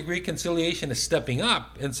Project Reconciliation is stepping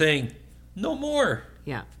up and saying, no more.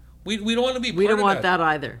 Yeah. We don't want to be part of that. We don't want that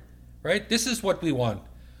either. Right? This is what we want.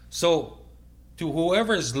 So to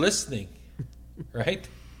whoever is listening, right?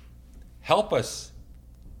 Help us.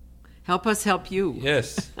 Help us help you.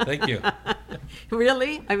 Yes. Thank you.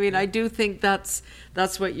 Really? I mean, I do think that's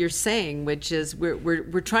what you're saying, which is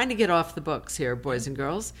we're trying to get off the books here, boys and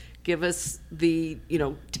girls. Give us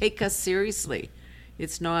take us seriously.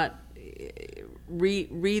 It's not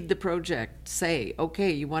read the project. Say,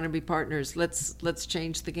 okay, you want to be partners. Let's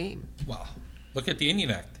change the game. Well, look at the Indian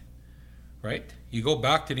Act, right? You go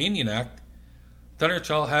back to the Indian Act.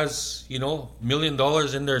 Thunderchild has $1 million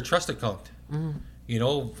in their trust account.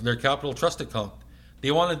 Mm-hmm. Their capital trust account.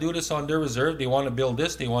 They want to do this on their reserve. They want to build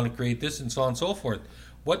this. They want to create this, and so on and so forth.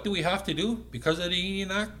 What do we have to do because of the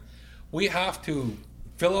Indian Act? We have to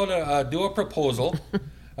fill out do a proposal,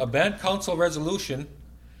 a band council resolution,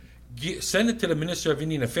 send it to the Minister of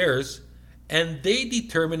Indian Affairs, and they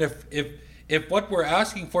determine if what we're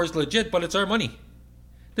asking for is legit, but it's our money.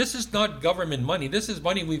 This is not government money. This is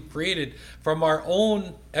money we've created from our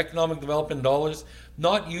own economic development dollars,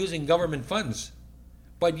 not using government funds.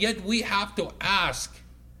 But yet we have to ask,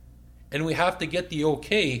 and we have to get the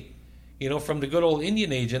okay, from the good old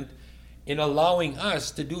Indian agent in allowing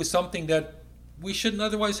us to do something that we shouldn't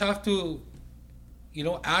otherwise have to,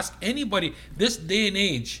 ask anybody. This day and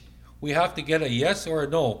age, we have to get a yes or a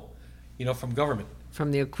no, from government.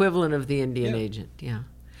 From the equivalent of the Indian agent, yeah.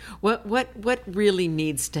 What really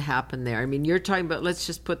needs to happen there? I mean, you're talking about, let's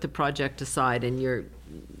just put the project aside, and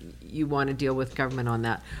you want to deal with government on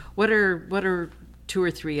that. What are 2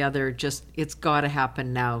 or 3 other it's got to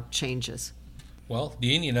happen now changes? Well,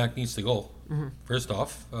 the Indian Act needs to go. First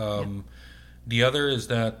off, the other is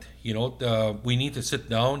that we need to sit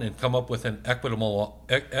down and come up with an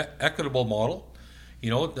equitable model,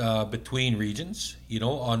 between regions,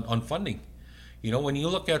 on funding. When you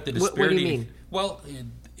look at the disparity. What do you mean? Well,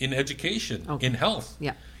 in education, in health.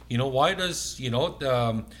 Yeah. Why does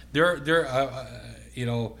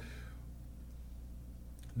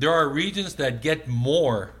there are regions that get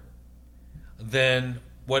more than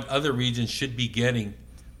what other regions should be getting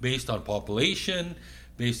based on population,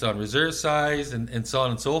 based on reserve size, and so on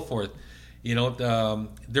and so forth.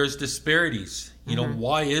 There's disparities.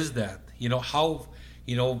 Why is that? How?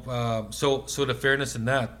 So the fairness in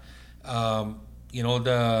that.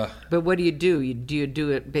 But what do you do? Do you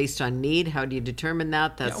do it based on need? How do you determine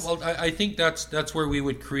that? I think that's where we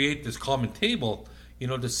would create this common table,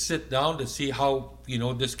 to sit down to see how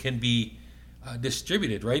this can be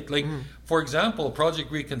distributed, right? Like, for example,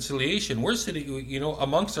 Project Reconciliation, we're sitting,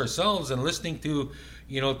 amongst ourselves and listening to,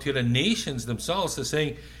 to the nations themselves to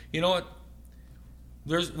saying, what,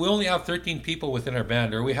 we only have 13 people within our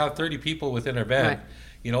band, or we have 30 people within our band.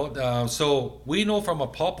 Right. So we know from a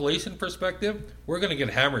population perspective, we're going to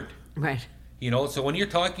get hammered. Right. So when you're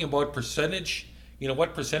talking about percentage,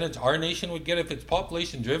 what percentage our nation would get if it's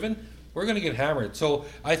population driven, we're going to get hammered. So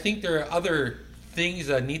I think there are other things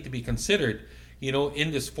that need to be considered,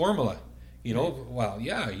 in this formula. Well,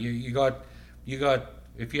 yeah, you got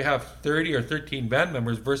if you have 30 or 13 band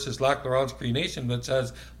members versus Lac La Ronge Cree Nation that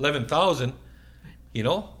says 11,000,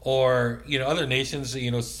 or other nations,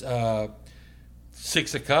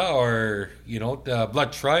 Siksika or the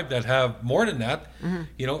Blood Tribe that have more than that,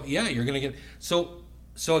 you're going to get so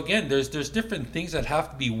again. There's different things that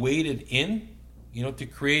have to be weighted in, to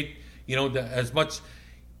create as much.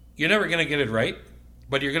 You're never going to get it right,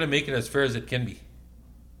 but you're going to make it as fair as it can be.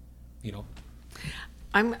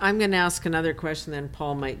 I'm going to ask another question, then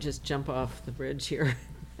Paul might just jump off the bridge here.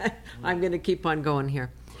 I'm going to keep on going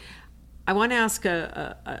here. I want to ask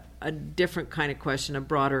a different kind of question, a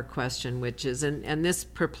broader question, which is, and this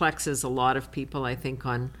perplexes a lot of people, I think,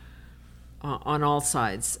 on all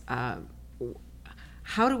sides.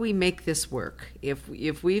 How do we make this work?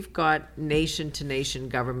 If we've got nation-to-nation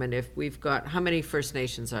government, if we've got, how many First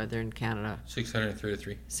Nations are there in Canada?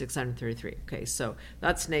 633. 633. Okay, so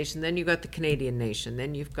that's nation. Then you've got the Canadian nation.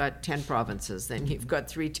 Then you've got 10 provinces. Then you've got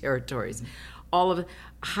 3 territories. All of it.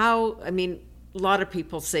 A lot of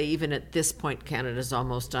people say even at this point Canada's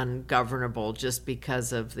almost ungovernable just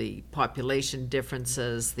because of the population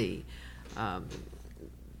differences, the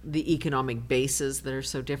economic bases that are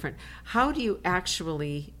so different. How do you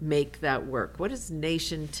actually make that work? What does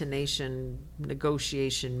nation-to-nation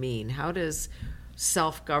negotiation mean? How does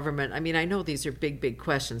self-government, I know these are big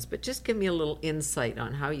questions, but just give me a little insight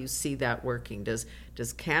on how you see that working. Does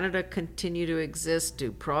Canada continue to exist? Do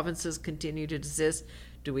provinces continue to exist?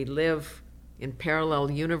 Do we live in parallel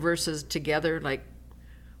universes together? Like,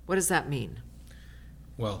 what does that mean?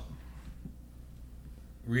 Well,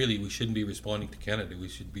 really, we shouldn't be responding to Canada. We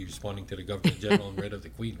should be responding to the Governor General and right of the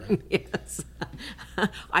Queen, right? Yes.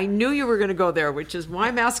 I knew you were going to go there, which is why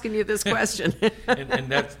I'm asking you this question.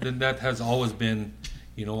 and that has always been,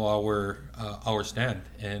 our stand,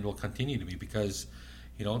 and will continue to be, because,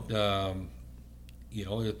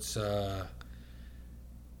 it's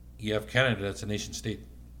you have Canada that's a nation state,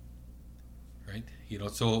 right?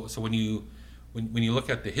 So when you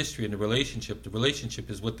look at the history and the relationship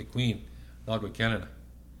is with the Queen, not with Canada.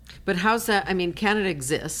 But how's that? Canada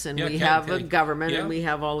exists, and we have a government, and we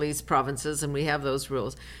have all these provinces, and we have those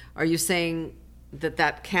rules. Are you saying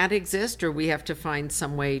that can't exist, or we have to find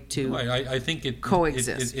some way to No, I think it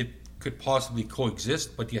coexist? It could possibly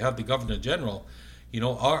coexist, but you have the Governor General.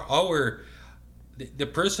 The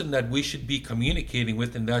person that we should be communicating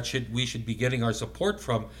with, and we should be getting our support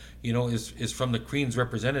from, is from the Queen's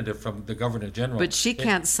representative, from the Governor General. But she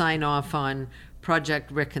can't sign off on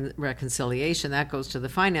Project Reconciliation. That goes to the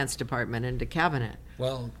Finance Department and to Cabinet.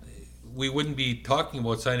 Well, we wouldn't be talking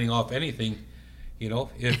about signing off anything,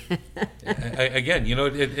 if again,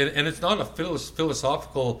 and it's not a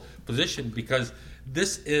philosophical position, because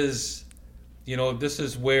this is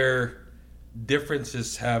where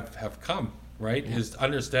differences have come, right? Yeah. Is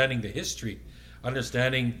understanding the history,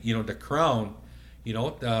 understanding, the Crown,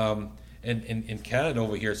 and in Canada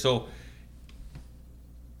over here. So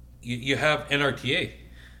you have NRTA,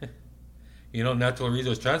 Natural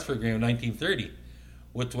Resource Transfer Agreement of 1930,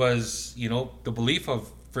 which was, the belief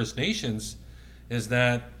of First Nations is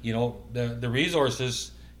that, the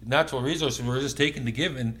resources, natural resources, were just taken to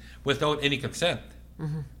give and without any consent,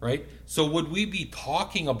 right? So would we be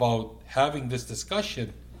talking about having this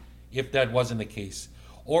discussion if that wasn't the case?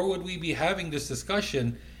 Or would we be having this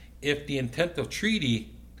discussion if the intent of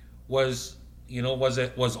treaty was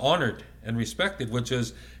honored and respected, which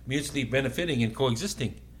is mutually benefiting and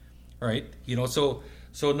coexisting, right? So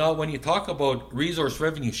now when you talk about resource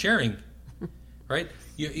revenue sharing, right?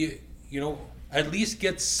 You at least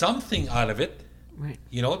get something out of it, right?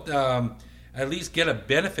 At least get a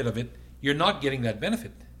benefit of it. You're not getting that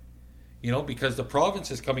benefit, because the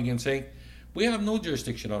province is coming in saying, we have no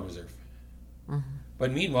jurisdiction on reserve.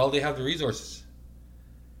 But meanwhile, they have the resources,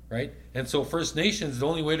 right? And so First Nations, the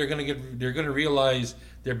only way they're going to realize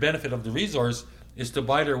their benefit of the resource is to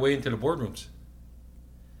buy their way into the boardrooms,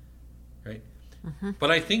 right?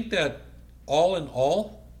 But I think that all in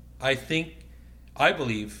all, I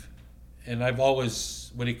believe, and I've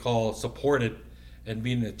always supported and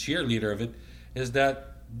been a cheerleader of it, is that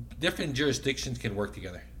different jurisdictions can work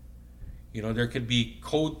together. There could be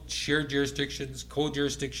shared jurisdictions,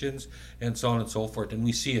 co-jurisdictions, and so on and so forth. And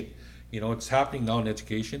we see it. It's happening now in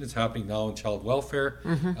education. It's happening now in child welfare.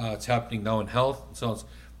 It's happening now in health, and so on.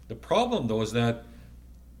 The problem, though, is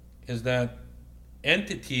that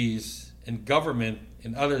entities and government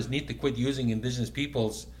and others need to quit using Indigenous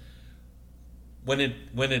peoples when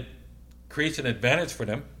it creates an advantage for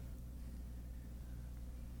them,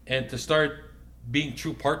 and to start being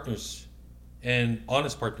true partners and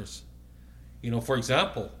honest partners. For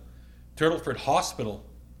example, Turtleford Hospital,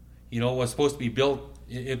 was supposed to be built.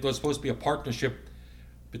 It was supposed to be a partnership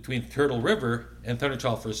between Turtle River and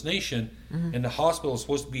Thunderchild First Nation, and the hospital was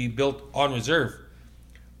supposed to be built on reserve.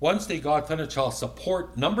 Once they got Thunderchild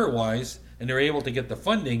support number-wise, and they were able to get the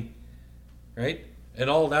funding, right, and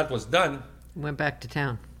all that was done, went back to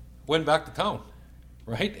town,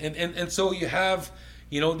 right? And so you have,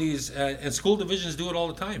 these, and school divisions do it all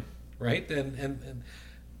the time, right? And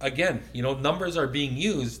again, numbers are being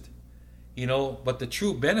used, but the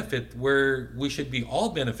true benefit where we should be all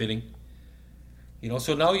benefiting,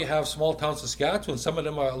 so now you have small town Saskatchewan,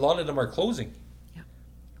 a lot of them are closing,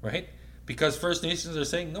 right? Because First Nations are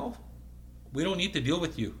saying, no, we don't need to deal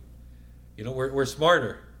with you. We're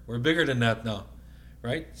smarter, we're bigger than that now,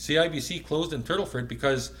 right? CIBC closed in Turtleford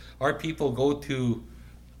because our people go to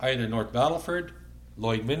either North Battleford,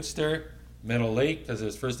 Lloydminster, Meadow Lake, because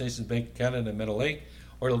there's First Nations Bank of Canada in Meadow Lake,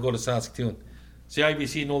 or they'll go to Saskatoon.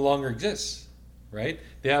 CIBC no longer exists, right?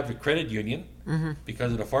 They have a credit union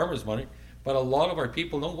because of the farmers' money, but a lot of our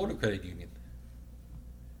people don't go to credit union.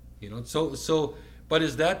 But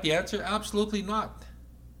is that the answer? Absolutely not,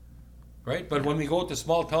 right? But when we go to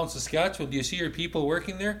small town Saskatchewan, do you see your people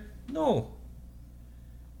working there? No,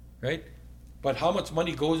 right? But how much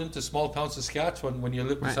money goes into small town Saskatchewan when you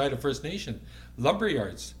live beside a First Nation? Lumber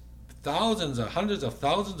yards, hundreds of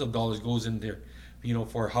thousands of dollars goes in there,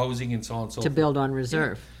 for housing and so on and so forth. To build on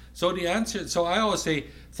reserve. Yeah. So I always say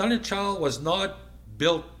Thunderchild was not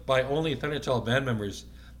built by only Thunderchild band members.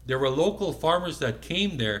 There were local farmers that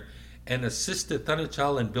came there and assisted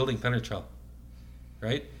Thunderchild in building Thunderchild,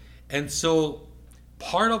 right? And so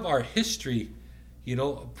part of our history,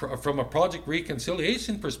 from a project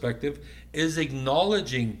reconciliation perspective, is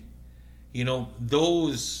acknowledging,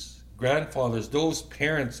 those grandfathers, those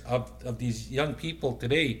parents of these young people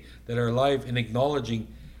today that are alive, and acknowledging,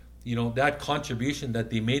 that contribution that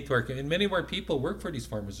they made to our, and many of our people work for these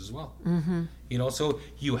farmers as well. So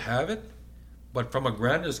you have it, but from a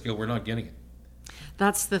grander scale, we're not getting it.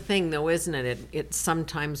 That's the thing, though, isn't it? It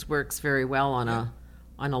sometimes works very well on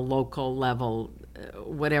a local level,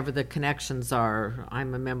 whatever the connections are.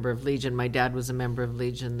 I'm a member of Legion. My dad was a member of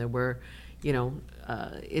Legion. There were,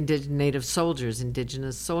 Indigenous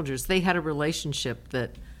soldiers. They had a relationship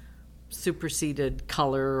that superseded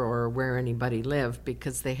color or where anybody lived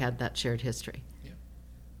because they had that shared history. Yeah.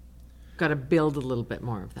 Got to build a little bit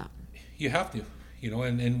more of that. You have to,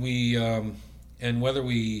 and we, and whether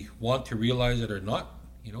we want to realize it or not,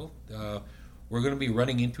 we're going to be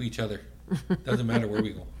running into each other. Doesn't matter where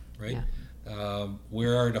we go, right?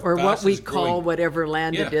 Where are the or what we call growing, whatever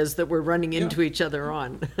land it is that we're running into Yeah. each other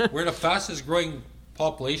on. we're the fastest growing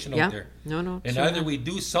population Yeah. out there. No. And sure. either we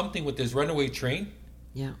do something with this runaway train,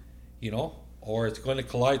 Yeah. Or it's going to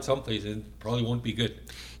collide someplace and probably won't be good.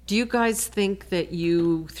 Do you guys think that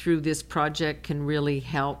you, through this project, can really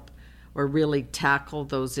help or really tackle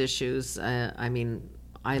those issues? I mean,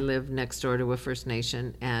 I live next door to a First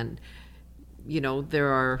Nation, and, there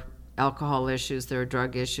are alcohol issues, there are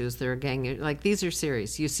drug issues, there are gang, like these are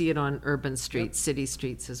serious. You see it on urban streets, city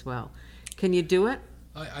streets as well. Can you do it?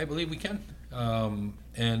 I believe we can.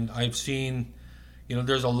 And I've seen,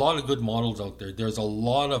 there's a lot of good models out there. There's a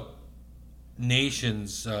lot of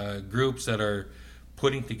nations, groups that are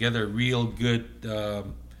putting together real good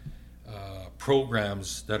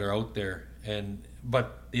programs that are out there,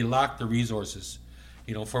 but they lack the resources,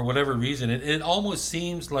 for whatever reason. It almost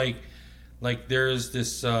seems like there's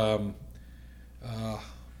this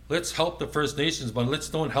let's help the First Nations, but let's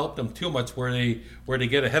don't help them too much where they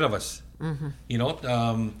get ahead of us.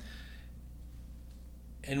 Mm-hmm.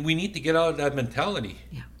 And we need to get out of that mentality.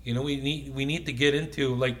 Yeah. We need to get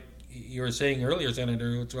into, like you were saying earlier,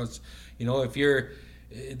 Senator, which was, if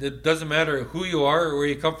it doesn't matter who you are or where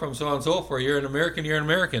you come from, so on and so forth. You're an American. You're an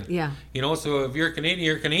American. Yeah. So if you're a Canadian,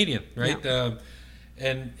 you're a Canadian, right? Yeah.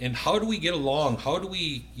 And how do we get along? How do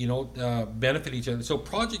we, benefit each other? So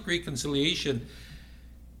Project Reconciliation,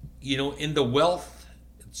 in the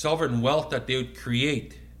sovereign wealth that they would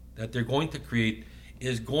create, that they're going to create,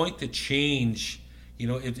 is going to change.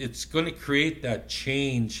 It's going to create that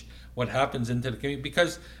change. What happens into the community?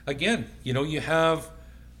 Because again, you have,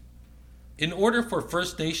 in order for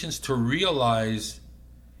First Nations to realize,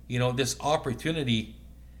 this opportunity,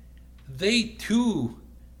 they too,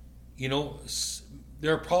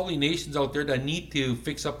 there are probably nations out there that need to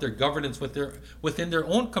fix up their governance within their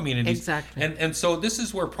own communities. Exactly. And so this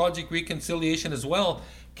is where Project Reconciliation as well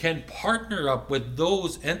can partner up with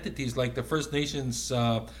those entities like the First Nations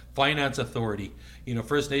Finance Authority,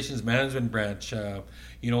 First Nations Management Branch,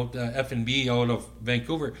 the F&B out of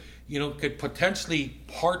Vancouver, could potentially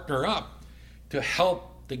partner up to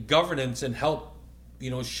help the governance and help,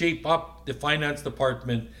 shape up the finance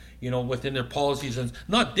department, within their policies, and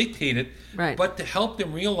not dictate it, right, but to help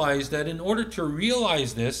them realize that in order to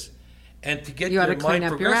realize this and to get their mind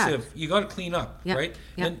progressive, you got to clean up, right?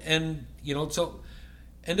 Yep. And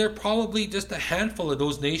and there are probably just a handful of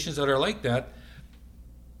those nations that are like that,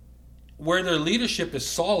 where their leadership is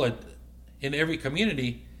solid in every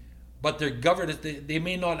community, but their governance, they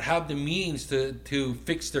may not have the means to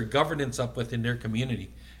fix their governance up within their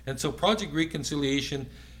community. And so Project Reconciliation,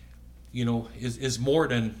 is more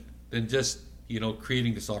than just,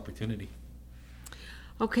 creating this opportunity.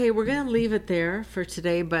 Okay, we're going to leave it there for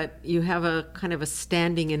today, but you have a kind of a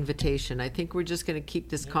standing invitation. I think we're just going to keep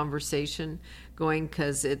this conversation going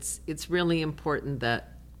because it's really important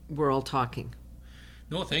that we're all talking.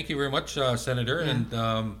 No, thank you very much, Senator. Yeah. And,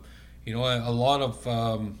 a lot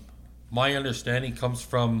of my understanding comes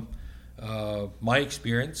from my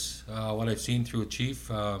experience, what I've seen through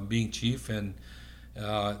being chief and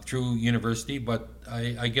through university, but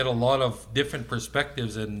I get a lot of different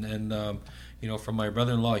perspectives and from my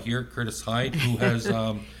brother-in-law here, Curtis Hyde, who has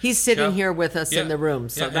he's sitting here with us in the room,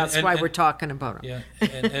 so that's why we're talking about him. Yeah,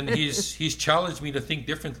 and he's challenged me to think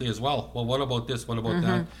differently as well. Well, what about this? What about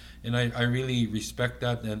that? And I really respect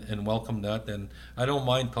that and welcome that, and I don't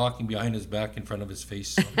mind talking behind his back in front of his face.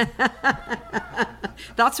 So.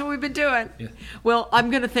 That's what we've been doing. Yeah. Well, I'm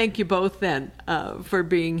going to thank you both then for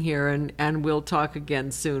being here, and we'll talk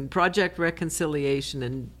again soon. Project Reconciliation,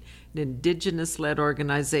 an Indigenous-led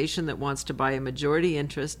organization that wants to buy a majority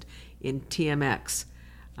interest in TMX.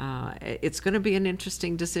 It's going to be an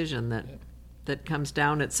interesting decision that comes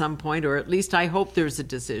down at some point, or at least I hope there's a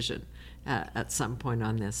decision at some point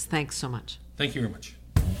on this. Thanks so much. Thank you very much.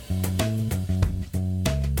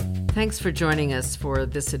 Thanks for joining us for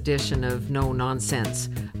this edition of No Nonsense,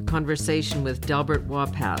 a conversation with Delbert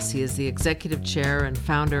Wapass. He is the executive chair and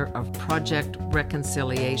founder of Project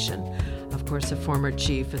Reconciliation. Of course, a former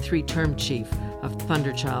chief, a 3-term chief of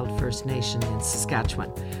Thunderchild First Nation in Saskatchewan.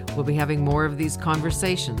 We'll be having more of these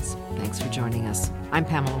conversations. Thanks for joining us. I'm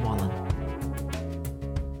Pamela Wallen.